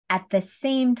At the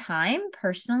same time,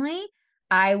 personally,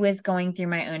 I was going through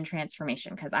my own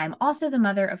transformation because I'm also the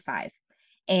mother of five.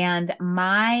 And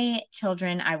my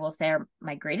children, I will say, are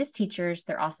my greatest teachers.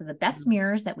 They're also the best Mhm.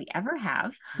 mirrors that we ever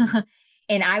have. Mhm.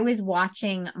 And I was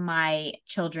watching my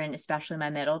children, especially my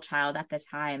middle child at the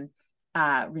time,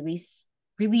 release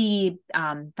really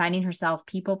finding herself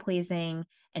people pleasing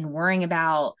and worrying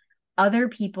about other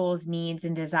people's needs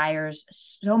and desires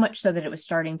so much so that it was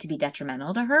starting to be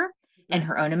detrimental to her and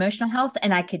her own Interesting. emotional health.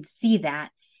 And I could see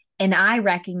that. And I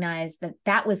recognized that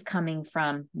that was coming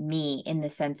from me in the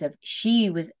sense of she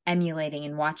was emulating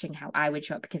and watching how I would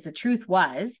show up. Because the truth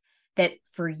was that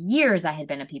for years I had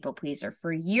been a people pleaser.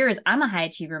 For years, I'm a high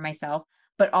achiever myself,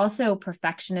 but also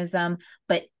perfectionism,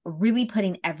 but really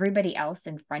putting everybody else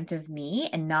in front of me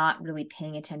and not really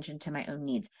paying attention to my own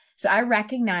needs. So I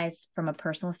recognized from a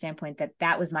personal standpoint that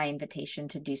that was my invitation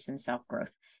to do some self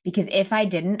growth. Because if I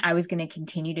didn't, I was going to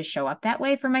continue to show up that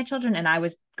way for my children. And I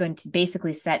was going to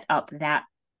basically set up that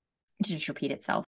to just repeat itself.